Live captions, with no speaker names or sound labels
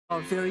Are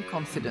very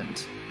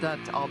confident that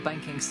our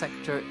banking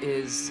sector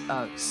is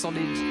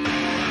solid.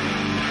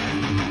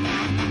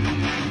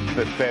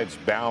 The Fed's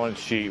balance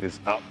sheet is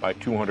up by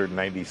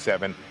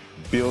 $297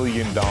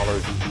 billion. It's all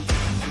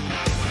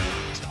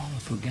a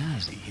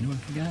fugazi. You know what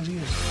a fugazi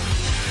is?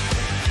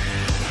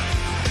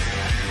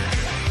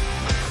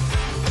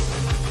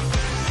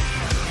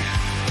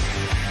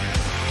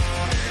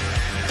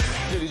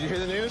 Did you hear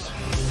the news?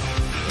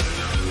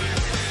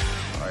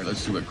 All right,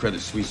 let's see what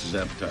Credit Suisse's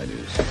appetite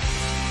is.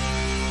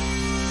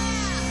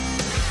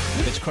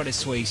 It's Credit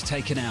Suisse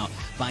taken out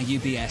by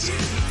UBS.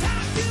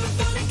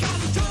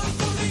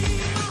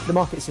 The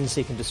market's in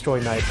seek and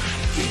destroy mode.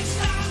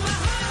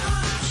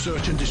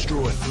 Search and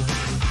destroy.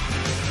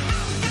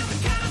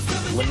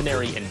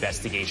 Preliminary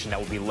investigation that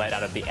will be led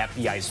out of the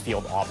FBI's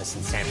field office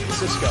in San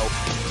Francisco.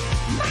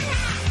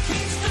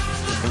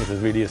 I think this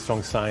is really a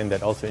strong sign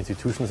that also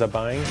institutions are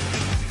buying.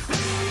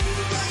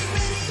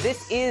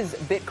 This is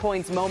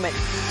Bitcoin's moment.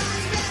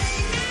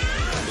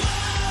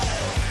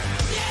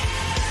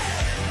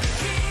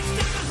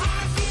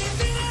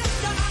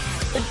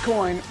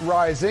 Bitcoin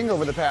rising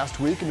over the past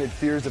week amid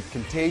fears of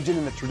contagion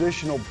in the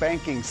traditional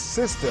banking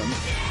system.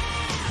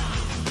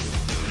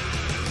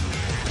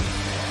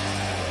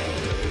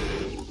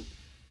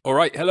 All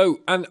right, hello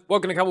and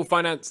welcome to Camel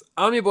Finance.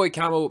 I'm your boy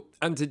Camel,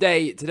 and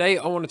today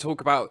I want to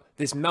talk about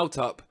this melt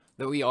up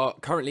that we are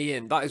currently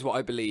in. That is what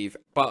I believe,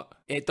 but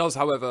it does,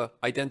 however,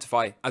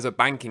 identify as a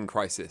banking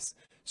crisis.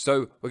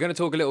 So we're going to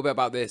talk a little bit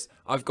about this.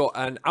 I've got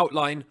an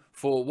outline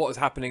for what is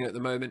happening at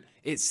the moment.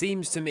 It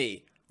seems to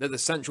me that the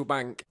Central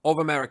Bank of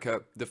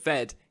America, the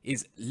Fed,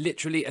 is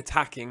literally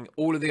attacking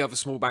all of the other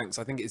small banks.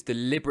 I think it's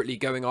deliberately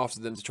going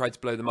after them to try to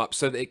blow them up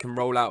so that it can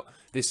roll out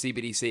this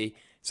CBDC.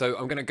 So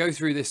I'm going to go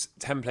through this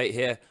template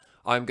here.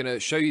 I'm going to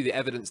show you the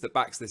evidence that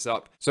backs this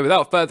up. So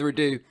without further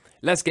ado,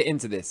 let's get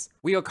into this.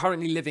 We are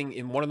currently living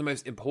in one of the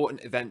most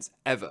important events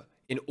ever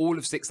in all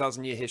of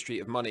 6,000-year history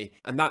of money,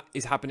 and that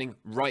is happening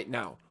right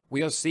now.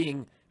 We are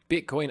seeing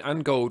Bitcoin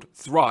and gold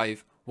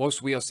thrive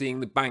whilst we are seeing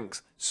the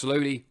banks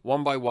slowly,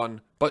 one by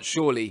one, but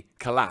surely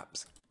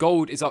collapse.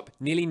 Gold is up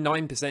nearly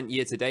 9%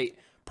 year to date,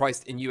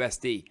 priced in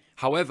USD.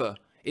 However,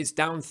 it's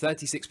down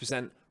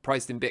 36%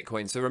 priced in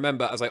Bitcoin. So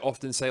remember, as I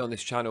often say on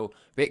this channel,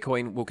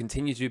 Bitcoin will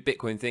continue to do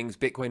Bitcoin things.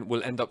 Bitcoin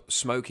will end up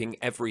smoking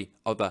every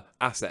other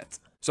asset.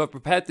 So I've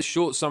prepared this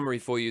short summary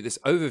for you, this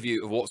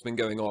overview of what's been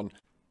going on.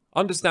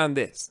 Understand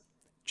this.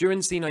 During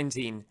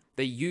C19,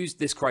 they used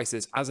this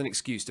crisis as an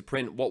excuse to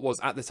print what was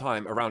at the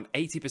time around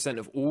 80%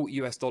 of all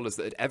US dollars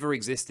that had ever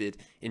existed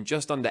in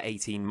just under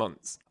 18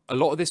 months. A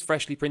lot of this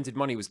freshly printed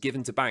money was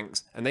given to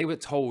banks and they were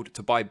told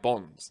to buy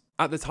bonds.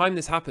 At the time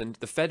this happened,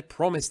 the Fed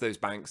promised those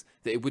banks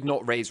that it would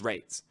not raise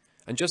rates.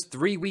 And just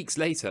 3 weeks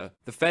later,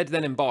 the Fed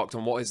then embarked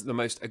on what is the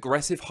most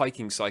aggressive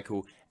hiking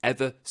cycle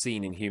ever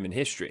seen in human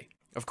history.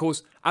 Of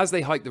course, as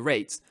they hike the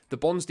rates, the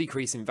bonds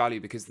decrease in value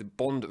because the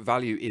bond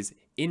value is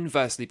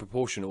inversely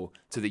proportional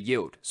to the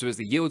yield. So as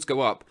the yields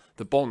go up,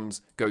 the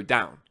bonds go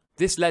down.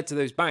 This led to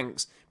those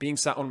banks being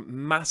sat on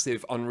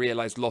massive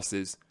unrealized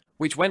losses,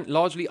 which went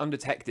largely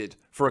undetected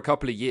for a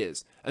couple of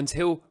years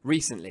until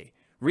recently.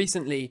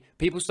 Recently,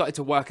 people started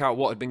to work out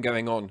what had been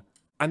going on,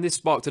 and this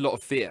sparked a lot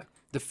of fear.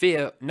 The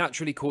fear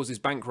naturally causes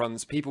bank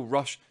runs. People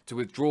rush to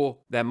withdraw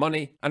their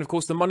money, and of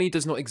course the money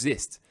does not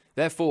exist.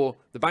 Therefore,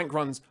 the bank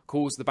runs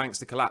cause the banks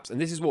to collapse. And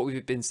this is what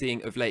we've been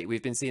seeing of late.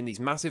 We've been seeing these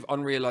massive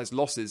unrealized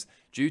losses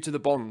due to the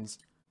bonds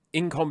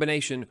in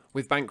combination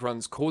with bank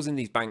runs causing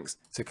these banks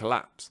to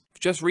collapse.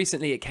 Just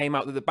recently, it came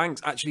out that the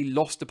banks actually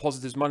lost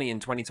depositors' money in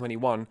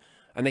 2021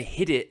 and they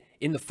hid it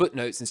in the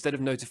footnotes instead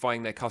of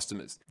notifying their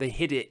customers. They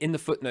hid it in the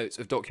footnotes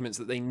of documents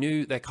that they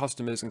knew their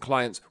customers and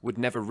clients would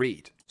never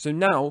read. So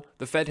now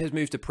the Fed has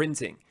moved to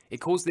printing.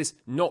 It calls this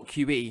not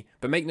QE,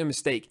 but make no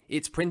mistake,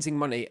 it's printing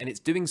money and it's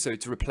doing so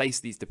to replace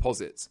these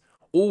deposits,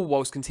 all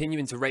whilst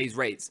continuing to raise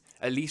rates,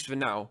 at least for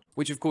now,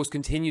 which of course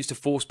continues to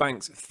force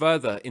banks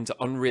further into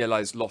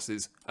unrealized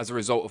losses as a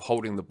result of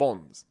holding the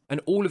bonds. And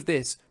all of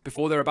this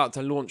before they're about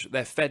to launch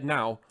their Fed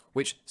Now,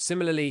 which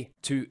similarly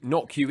to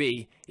not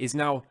QE is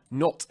now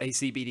not a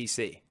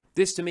CBDC.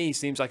 This to me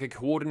seems like a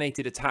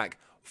coordinated attack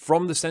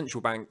from the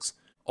central banks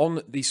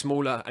on the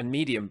smaller and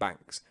medium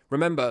banks.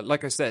 Remember,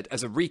 like I said,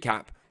 as a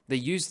recap, they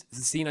used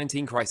the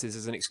C19 crisis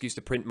as an excuse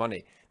to print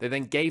money. They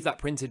then gave that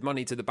printed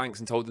money to the banks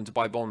and told them to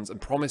buy bonds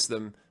and promised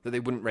them that they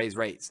wouldn't raise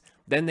rates.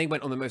 Then they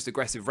went on the most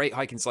aggressive rate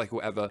hiking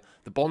cycle ever.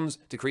 The bonds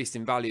decreased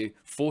in value,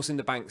 forcing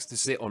the banks to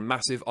sit on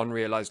massive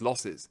unrealized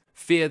losses.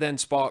 Fear then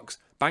sparks,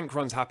 bank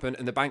runs happen,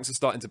 and the banks are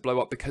starting to blow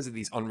up because of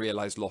these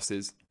unrealized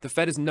losses. The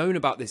Fed has known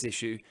about this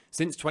issue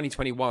since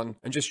 2021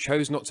 and just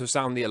chose not to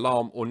sound the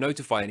alarm or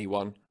notify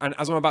anyone. And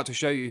as I'm about to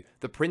show you,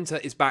 the printer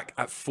is back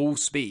at full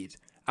speed.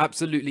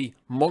 Absolutely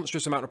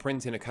monstrous amount of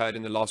printing occurred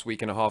in the last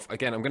week and a half.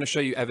 Again, I'm going to show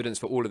you evidence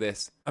for all of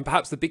this. And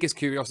perhaps the biggest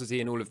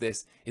curiosity in all of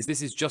this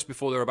is just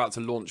before they're about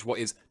to launch what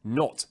is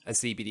not a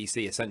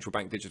CBDC, a central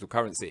bank digital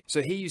currency.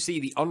 So here you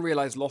see the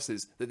unrealized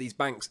losses that these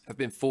banks have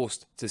been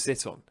forced to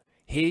sit on.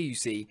 Here you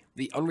see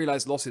the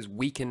unrealized losses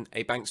weaken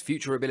a bank's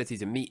future ability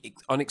to meet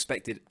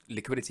unexpected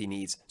liquidity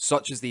needs,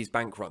 such as these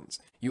bank runs.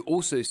 You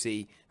also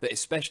see that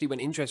especially when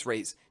interest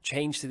rates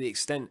change to the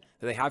extent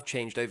that they have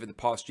changed over the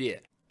past year.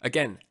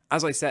 Again,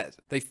 as I said,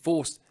 they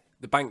forced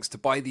the banks to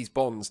buy these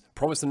bonds,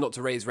 promised them not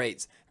to raise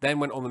rates,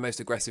 then went on the most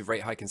aggressive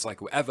rate hiking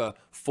cycle ever,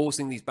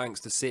 forcing these banks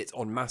to sit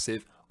on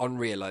massive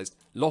unrealized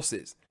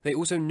losses. They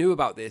also knew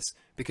about this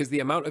because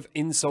the amount of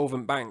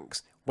insolvent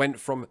banks went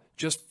from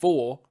just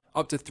 4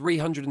 up to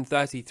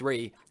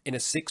 333 in a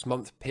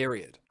 6-month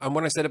period. And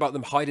when I said about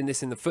them hiding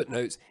this in the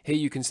footnotes, here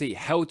you can see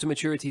held to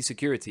maturity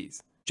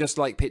securities, just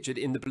like pictured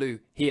in the blue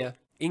here,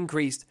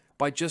 increased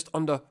by just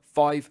under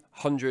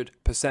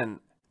 500%.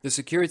 The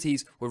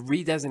securities were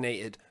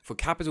redesignated for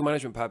capital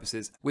management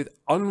purposes with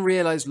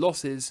unrealized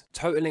losses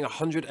totaling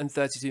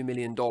 $132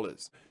 million.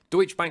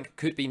 Deutsche Bank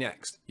could be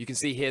next. You can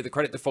see here the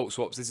credit default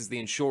swaps. This is the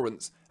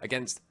insurance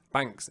against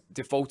banks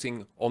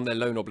defaulting on their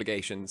loan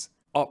obligations.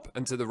 Up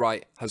and to the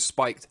right has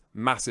spiked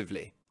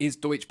massively. Is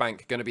Deutsche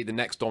Bank going to be the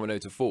next domino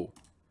to fall?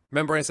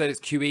 Remember I said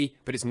it's QE,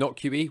 but it's not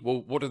QE?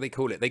 Well, what do they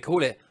call it? They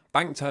call it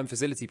Bank Term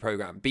Facility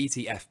Program,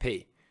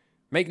 BTFP.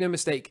 Make no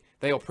mistake,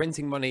 they are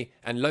printing money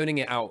and loaning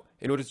it out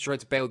in order to try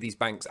to bail these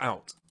banks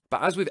out.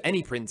 But as with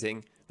any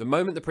printing, the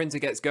moment the printer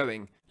gets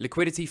going,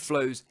 liquidity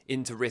flows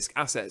into risk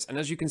assets. And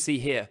as you can see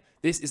here,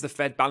 this is the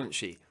Fed balance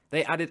sheet.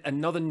 They added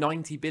another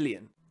 90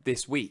 billion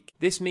this week.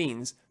 This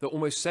means that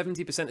almost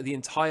 70% of the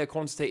entire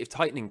quantitative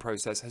tightening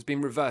process has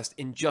been reversed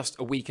in just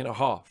a week and a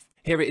half.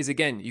 Here it is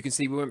again. You can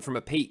see we went from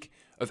a peak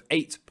of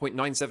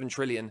 8.97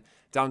 trillion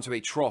down to a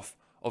trough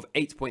of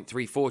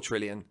 8.34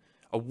 trillion.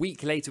 A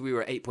week later, we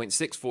were at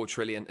 8.64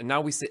 trillion, and now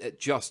we sit at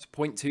just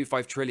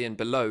 0.25 trillion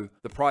below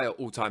the prior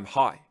all-time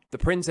high. The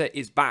printer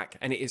is back,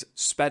 and it is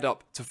sped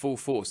up to full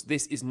force.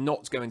 This is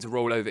not going to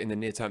roll over in the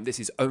near term. This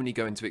is only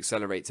going to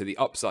accelerate to the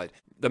upside.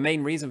 The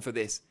main reason for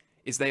this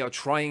is they are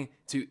trying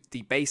to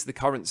debase the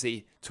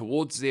currency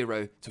towards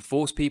zero to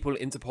force people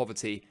into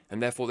poverty,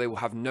 and therefore they will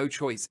have no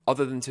choice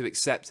other than to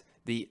accept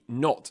the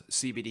not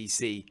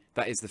CBDC,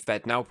 that is the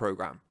Fed Now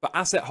program. But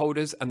asset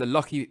holders and the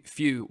lucky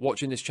few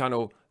watching this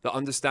channel that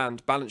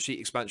understand balance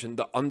sheet expansion,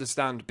 that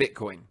understand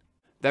Bitcoin,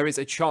 there is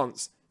a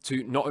chance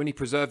to not only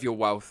preserve your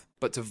wealth,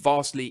 but to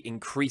vastly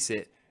increase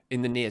it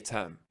in the near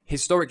term.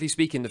 Historically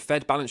speaking, the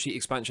Fed balance sheet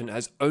expansion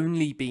has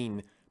only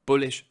been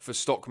bullish for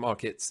stock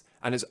markets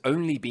and has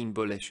only been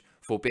bullish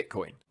for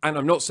Bitcoin. And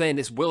I'm not saying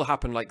this will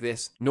happen like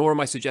this, nor am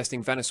I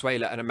suggesting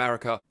Venezuela and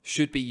America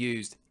should be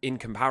used in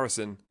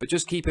comparison. But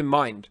just keep in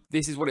mind,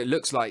 this is what it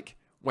looks like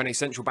when a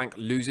central bank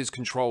loses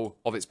control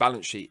of its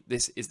balance sheet.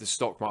 This is the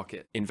stock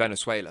market in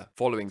Venezuela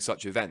following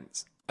such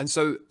events. And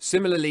so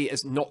similarly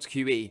as not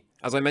QE,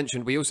 as I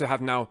mentioned, we also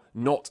have now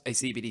not a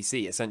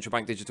CBDC, a central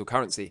bank digital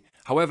currency.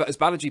 However, as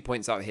Balaji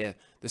points out here,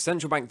 the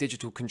central bank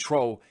digital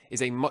control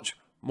is a much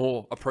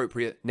more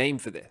appropriate name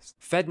for this.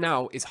 Fed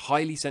Now is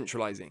highly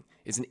centralizing.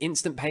 It's an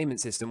instant payment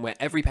system where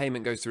every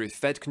payment goes through a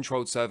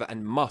Fed-controlled server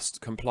and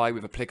must comply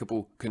with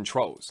applicable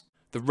controls.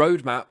 The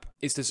roadmap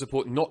is to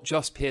support not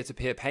just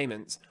peer-to-peer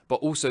payments, but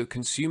also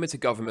consumer to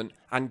government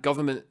and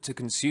government to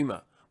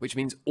consumer, which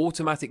means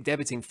automatic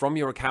debiting from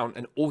your account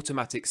and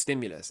automatic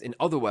stimulus. In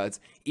other words,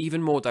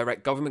 even more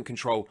direct government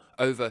control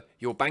over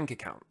your bank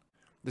account.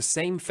 The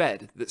same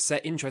Fed that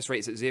set interest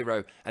rates at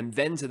zero and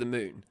then to the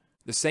moon,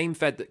 the same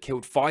Fed that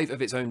killed 5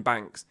 of its own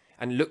banks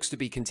and looks to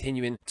be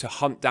continuing to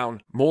hunt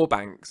down more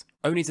banks,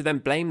 only to then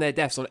blame their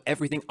deaths on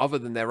everything other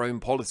than their own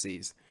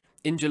policies.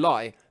 In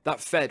July,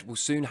 that Fed will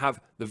soon have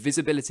the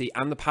visibility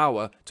and the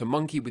power to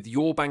monkey with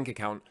your bank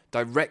account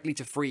directly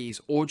to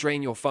freeze or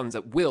drain your funds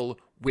at will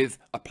with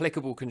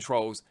applicable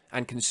controls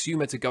and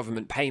consumer to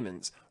government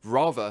payments,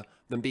 rather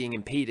than being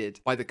impeded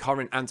by the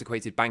current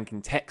antiquated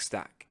banking tech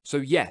stack. So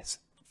yes,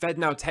 Fed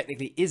Now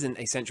technically isn't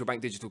a central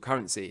bank digital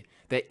currency.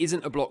 There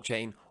isn't a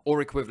blockchain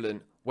or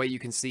equivalent where you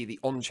can see the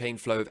on-chain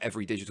flow of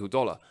every digital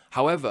dollar.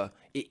 However,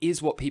 it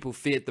is what people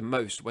feared the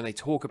most when they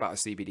talk about a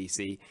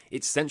CBDC.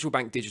 It's central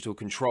bank digital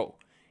control.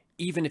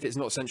 Even if it's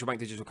not central bank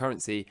digital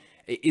currency,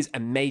 it is a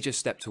major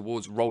step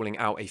towards rolling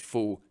out a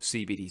full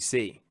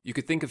CBDC. You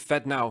could think of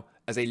Fed Now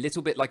as a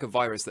little bit like a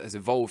virus that has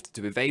evolved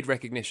to evade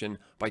recognition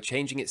by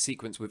changing its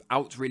sequence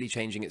without really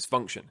changing its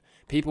function.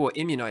 People are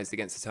immunized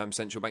against the term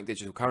central bank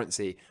digital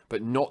currency,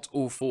 but not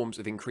all forms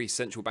of increased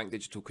central bank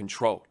digital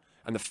control.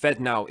 And the Fed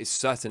Now is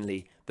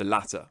certainly the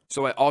latter.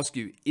 So I ask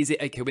you, is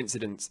it a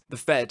coincidence? The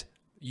Fed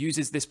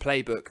uses this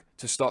playbook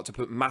to start to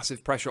put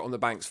massive pressure on the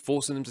banks,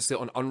 forcing them to sit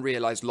on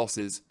unrealized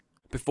losses,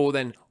 before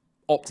then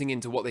opting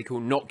into what they call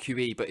not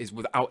QE, but is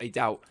without a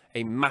doubt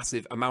a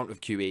massive amount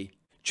of QE,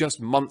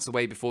 just months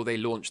away before they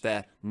launch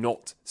their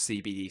not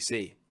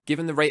CBDC.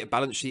 Given the rate of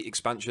balance sheet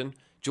expansion,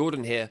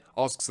 Jordan here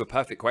asks the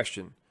perfect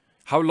question.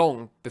 How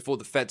long before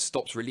the Fed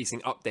stops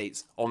releasing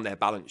updates on their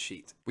balance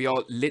sheet? We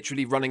are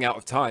literally running out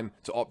of time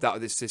to opt out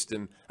of this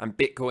system, and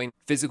Bitcoin,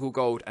 physical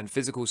gold, and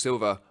physical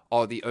silver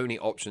are the only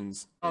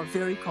options. We are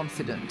very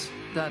confident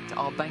that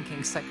our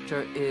banking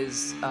sector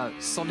is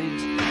solid.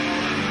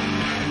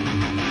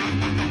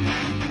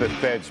 The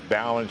Fed's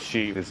balance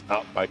sheet is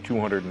up by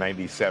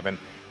 297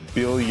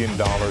 billion.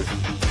 It's all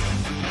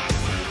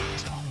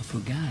a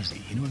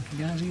fugazi. You know what a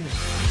fugazi is?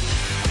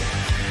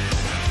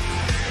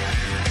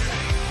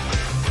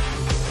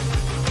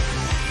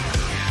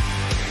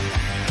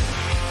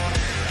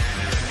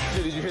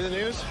 Did you hear the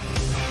news?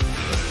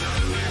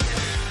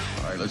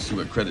 All right, let's see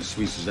what Credit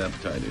Suisse's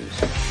appetite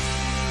is.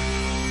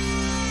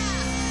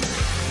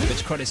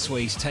 It's Credit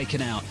Suisse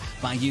taken out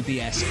by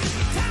UBS.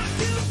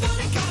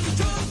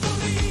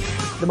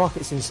 The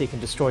market's in seek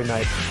and destroy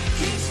mode.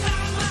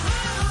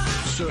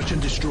 Search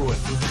and destroy.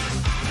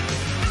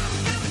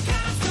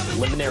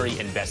 Preliminary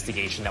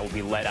investigation that will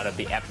be led out of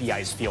the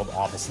FBI's field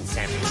office in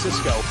San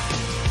Francisco.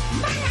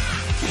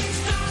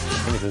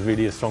 I think this is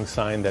really a strong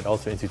sign that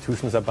also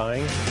institutions are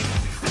buying.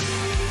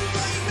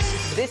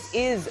 This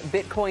is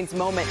Bitcoin's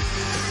moment.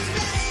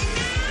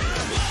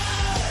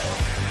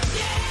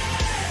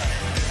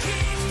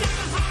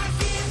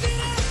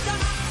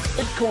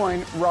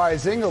 Bitcoin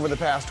rising over the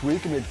past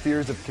week amid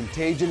fears of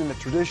contagion in the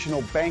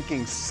traditional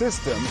banking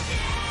system.